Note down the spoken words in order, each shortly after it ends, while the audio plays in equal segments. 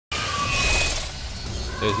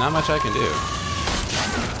there's not much I can do.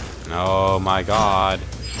 Oh my god.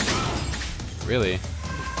 Really?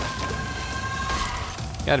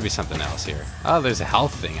 Gotta be something else here. Oh, there's a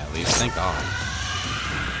health thing at least. Thank god.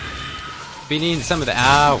 Be needing some of the...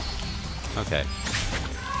 Ow! Okay.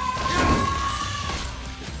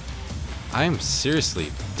 I am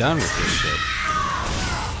seriously done with this shit.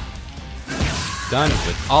 Done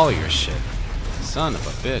with all your shit. Son of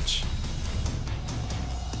a bitch.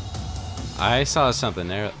 I saw something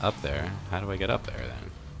there, up there. How do I get up there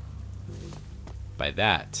then? By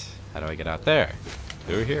that. How do I get out there?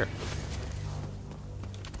 Through here.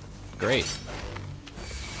 Great.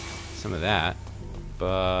 Some of that.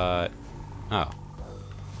 But... Oh.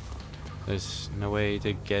 There's no way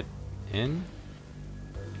to get in?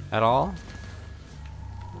 At all?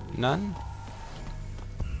 None?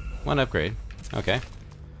 One upgrade. Okay.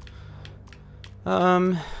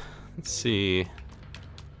 Let's see.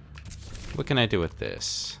 What can I do with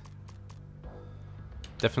this?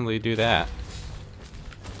 Definitely do that.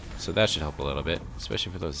 So that should help a little bit,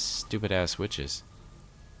 especially for those stupid ass witches.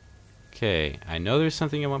 Okay, I know there's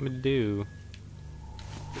something I want me to do,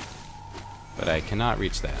 but I cannot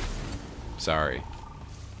reach that. Sorry.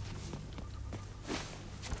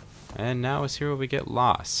 And now is here where we get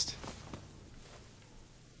lost.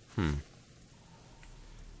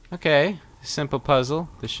 Okay, simple puzzle.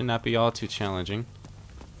 This should not be all too challenging.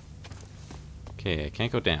 Okay, I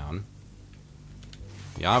can't go down.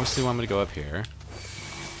 You obviously want me to go up here.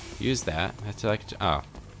 Use that. That's like, oh,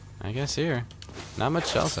 I guess here. Not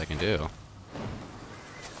much else I can do.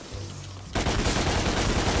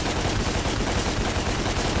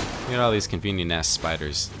 Look at all these convenient ass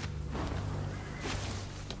spiders.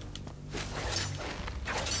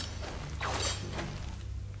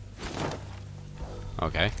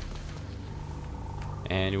 Okay.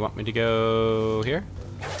 And you want me to go here?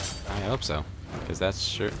 I hope so. Because that's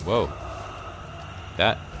sure. Whoa.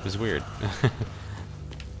 That was weird.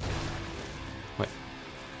 What?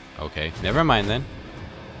 Okay. Never mind then.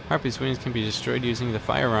 Harpy's wings can be destroyed using the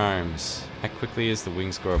firearms. How quickly is the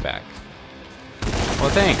wings grow back? Well,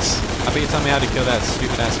 thanks. How about you tell me how to kill that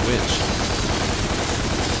stupid ass witch.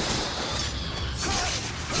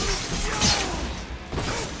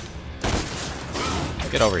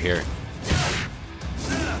 Get over here.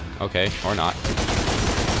 Okay, or not.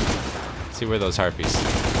 Let's see where those harpies.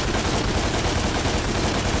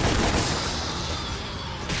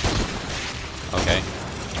 Okay.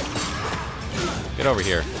 Get over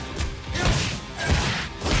here.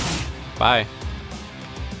 Bye.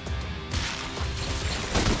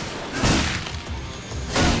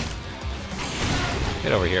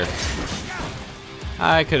 Get over here.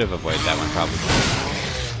 I could have avoided that one probably.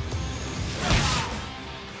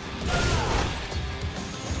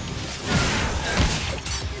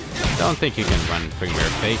 Don't think you can run from your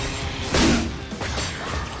fate.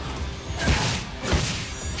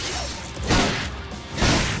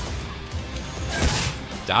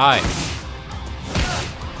 Die.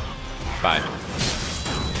 Bye.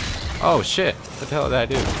 Oh shit. What the hell did I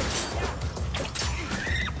do?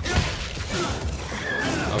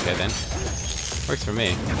 Okay then. Works for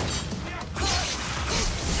me.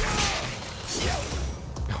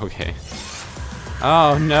 Okay.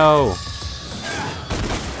 Oh no.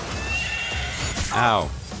 Ow.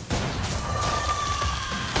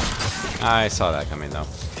 I saw that coming though.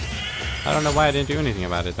 I don't know why I didn't do anything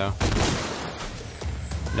about it though.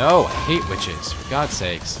 No, I hate witches, for God's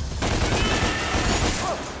sakes.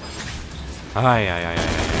 Ay, ay, ay, ay,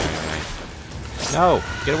 ay, ay, ay. No,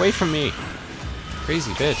 get away from me.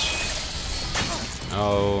 Crazy bitch.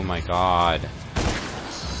 Oh my god.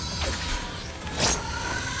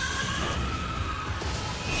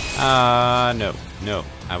 No, no.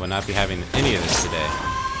 I will not be having any of this today.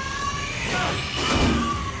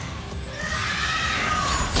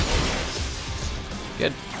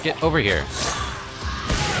 Get over here.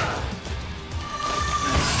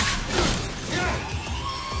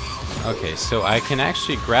 Okay, so I can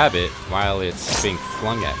actually grab it while it's being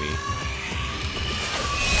flung at me.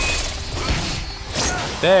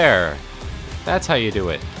 There! That's how you do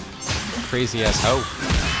it. Crazy ass hoe.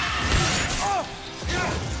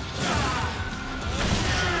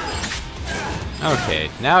 Okay,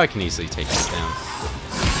 now I can easily take this down.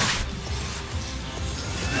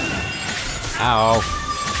 Ow.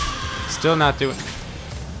 Still not doing...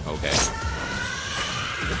 Okay.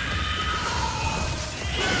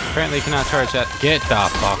 Apparently you cannot charge that. Get the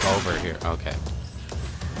fuck over here. Okay.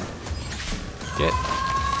 Get...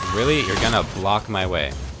 Really? You're gonna block my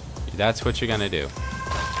way. That's what you're gonna do.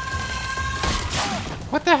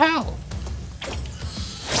 What the hell?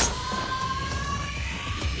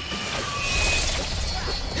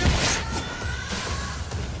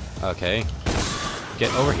 Okay.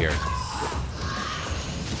 Get over here.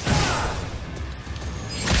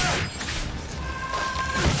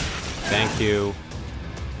 Thank you.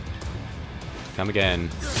 Come again.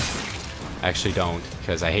 Actually don't,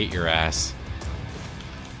 because I hate your ass.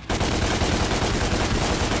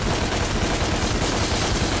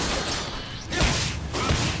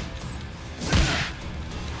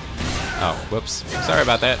 Oh, whoops. Sorry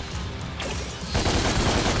about that.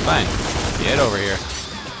 Fine. Get over here.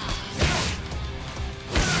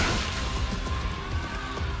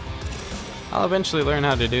 I'll eventually learn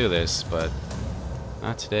how to do this, but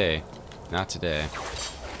not today. Not today.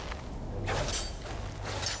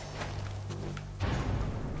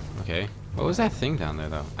 Okay. What was that thing down there,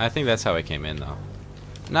 though? I think that's how I came in, though.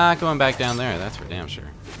 Not going back down there, that's for damn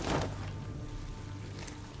sure.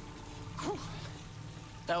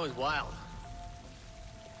 That was wild.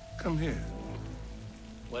 Come here.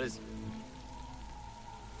 What is it?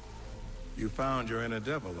 You found your inner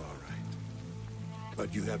devil, all right.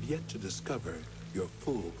 But you have yet to discover your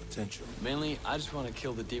full potential. Mainly, I just want to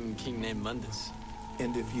kill the demon king named Mundus.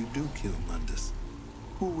 And if you do kill Mundus,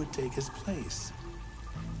 who would take his place?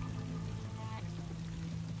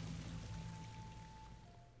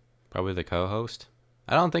 Probably the co-host.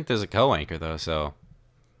 I don't think there's a co-anchor, though, so...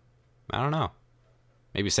 I don't know.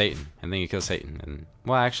 Maybe Satan, and then you kill Satan. And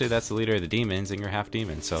well, actually, that's the leader of the demons, and you're half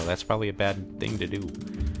demon, so that's probably a bad thing to do.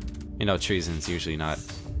 You know, treason's usually not,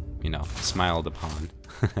 you know, smiled upon.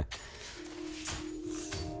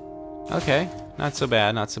 Okay, not so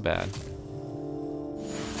bad, not so bad.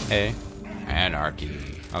 Hey,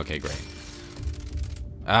 anarchy. Okay, great.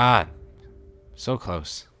 Ah, so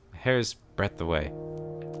close. Hair's breadth away.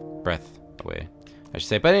 Breath away, I should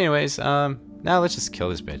say. But anyways, now let's just kill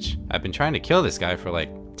this bitch. I've been trying to kill this guy for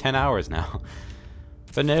like 10 hours now.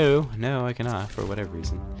 But no, I cannot for whatever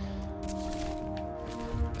reason.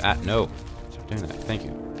 Ah, no. Stop doing that. Thank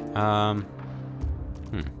you.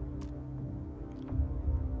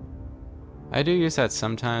 I do use that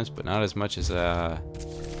sometimes, but not as much as, let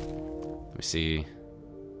me see.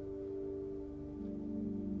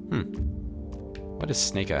 What is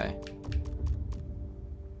Snake Eye?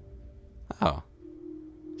 Oh.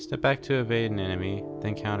 Step back to evade an enemy,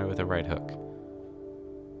 then counter with a right hook.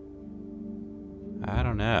 I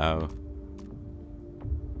don't know.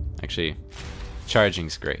 Actually,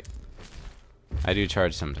 charging's great. I do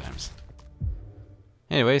charge sometimes.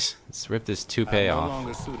 Anyways, let's rip this toupee off. I'm no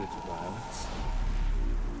longer suited to violence.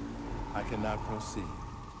 I cannot proceed.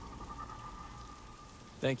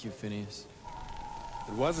 Thank you, Phineas.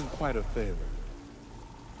 It wasn't quite a favor.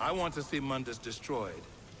 I want to see Mundus destroyed.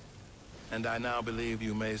 And I now believe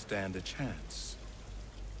you may stand a chance.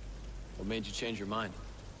 What made you change your mind?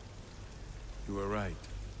 You were right.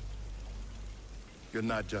 You're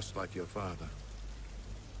not just like your father.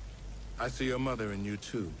 I see your mother in you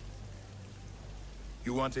too.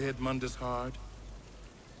 You want to hit Mundus hard?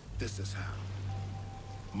 This is how.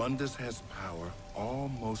 Mundus has power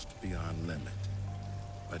almost beyond limit.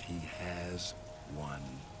 But he has one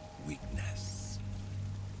weakness.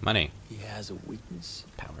 Money. He has a weakness?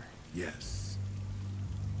 Power. Yes.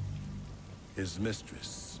 His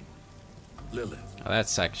mistress, Lilith. Oh, that's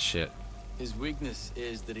sack of shit. His weakness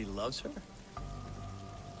is that he loves her?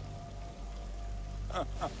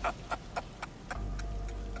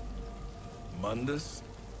 Mundus?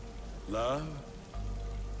 Love?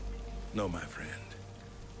 No, my friend.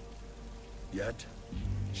 Yet,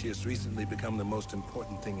 she has recently become the most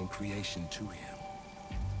important thing in creation to him.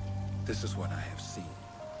 This is what I have seen.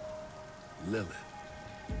 Lilith,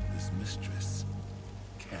 his mistress,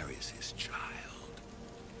 carries his child,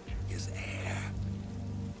 his heir.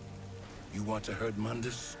 You want to hurt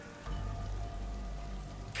Mundus?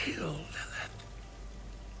 Kill Lilith.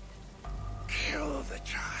 Kill the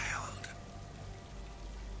child.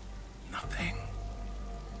 Nothing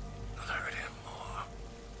will hurt him more.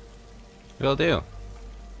 Will do.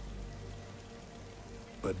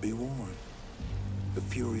 But be warned, the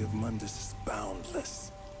fury of Mundus is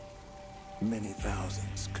boundless. Many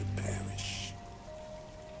thousands could perish.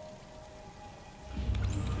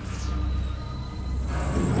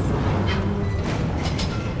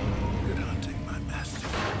 Good hunting, my master.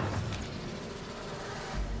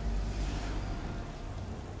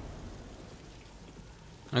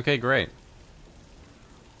 Okay, great.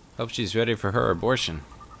 Hope she's ready for her abortion.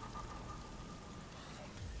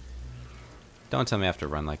 Don't tell me I have to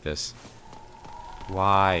run like this.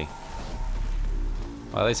 Why?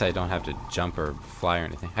 Well, at least I don't have to jump or fly or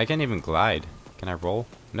anything. I can't even glide. Can I roll?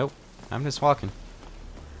 Nope. I'm just walking. Do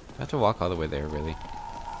I have to walk all the way there, really?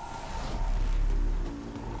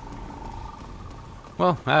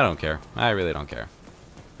 Well, I don't care. I really don't care.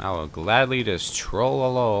 I will gladly just troll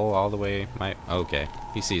all the way. Okay,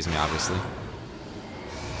 he sees me obviously.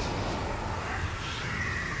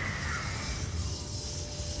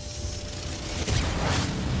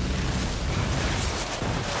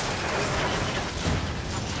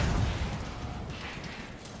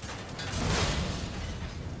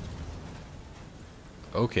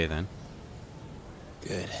 Okay then.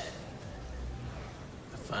 Good.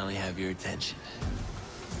 I finally have your attention.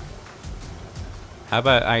 How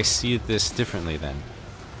about I see this differently then?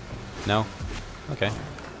 No? Okay.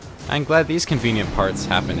 I'm glad these convenient parts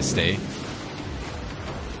happen to stay.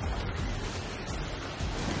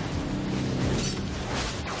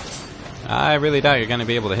 I really doubt you're gonna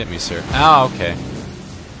be able to hit me, sir. Oh, okay.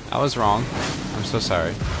 I was wrong. I'm so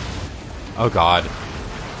sorry. Oh god.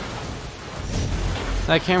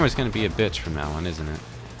 That camera's gonna be a bitch from now on, isn't it?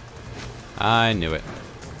 I knew it.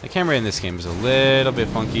 The camera in this game is a little bit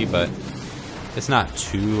funky, but it's not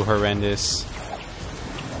too horrendous.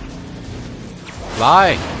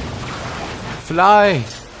 Fly! Fly!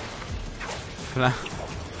 Fly!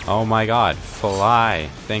 Oh my god, fly.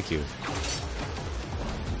 Thank you.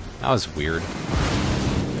 That was weird.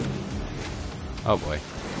 Oh boy.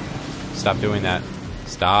 Stop doing that.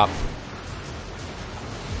 Stop.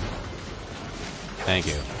 Thank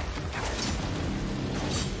you.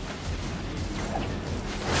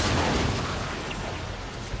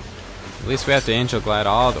 At least we have to angel glide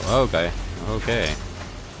all the... Okay. Okay.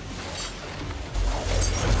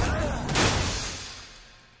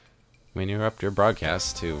 We interrupt your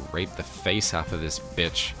broadcast to rape the face off of this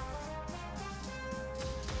bitch.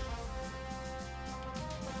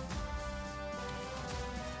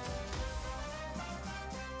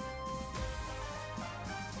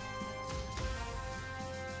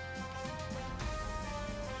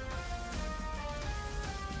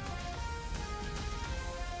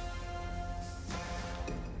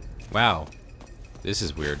 Wow, this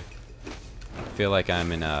is weird. I feel like I'm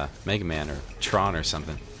in Mega Man or Tron or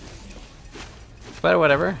something. But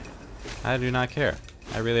whatever, I do not care.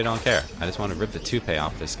 I really don't care. I just want to rip the toupee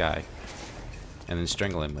off this guy and then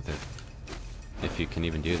strangle him with it. If you can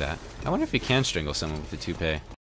even do that. I wonder if you can strangle someone with the toupee.